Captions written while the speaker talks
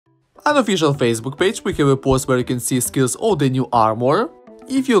Unofficial Facebook page, we have a post where you can see skills of the new armor.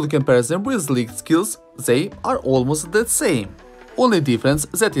 If you compare them with leaked skills, they are almost the same. Only difference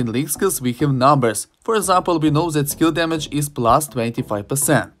that in leaked skills we have numbers. For example, we know that skill damage is plus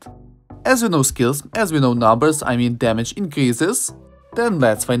 25%. As we know skills, as we know numbers, I mean damage increases, then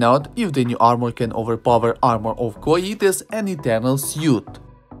let's find out if the new armor can overpower Armor of Coitus and Eternal Suit.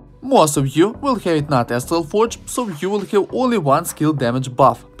 Most of you will have it not Astral Forge, so you will have only one skill damage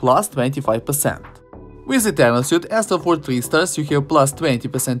buff, plus 25%. With Eternal Suit Astral Forge 3 stars you have plus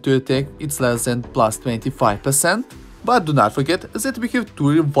 20% to attack, it's less than plus 25%. But do not forget that we have 2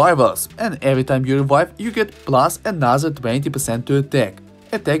 revivals, and every time you revive you get plus another 20% to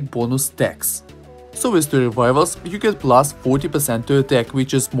attack bonus stacks. So with 2 revivals you get plus 40% to attack,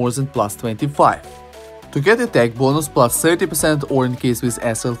 which is more than plus 25. To get attack bonus plus 30%, or in case with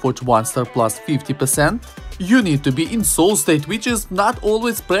Astral Forge 1 star plus 50%, you need to be in soul state, which is not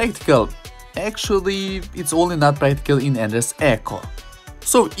always practical. Actually, it's only not practical in Ender's Echo.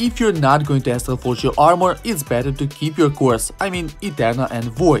 So if you're not going to Astral Forge your armor, it's better to keep your course, I mean Eternal and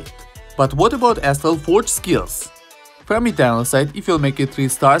Void. But what about Astral Forge skills? From Eternal side, if you'll make it 3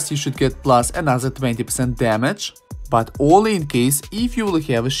 stars, you should get plus another 20% damage, but only in case if you will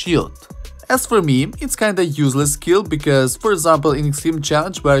have a shield. As for me, it's kinda useless skill because, for example, in Extreme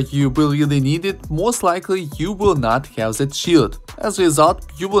Challenge where you will really need it, most likely you will not have that shield. As a result,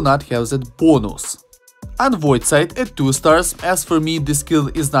 you will not have that bonus. On Void side at 2 stars, as for me this skill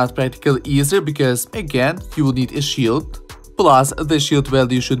is not practical either because again you will need a shield, plus the shield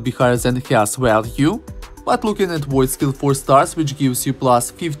value should be higher than health value. But looking at Void skill 4 stars, which gives you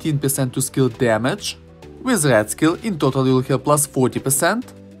plus 15% to skill damage, with Red skill in total you will have plus 40%.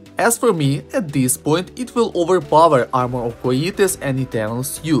 As for me, at this point it will overpower Armor of Coitus and Eternal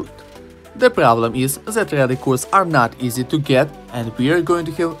Suit. The problem is that rally cores are not easy to get, and we are going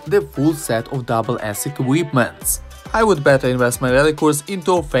to have the full set of double S equipments. I would better invest my rally cores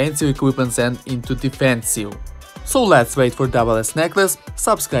into offensive equipment than into defensive. So let's wait for double S necklace,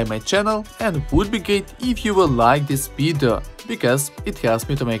 subscribe my channel, and would be great if you will like this video, because it helps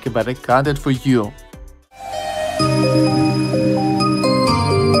me to make a better content for you.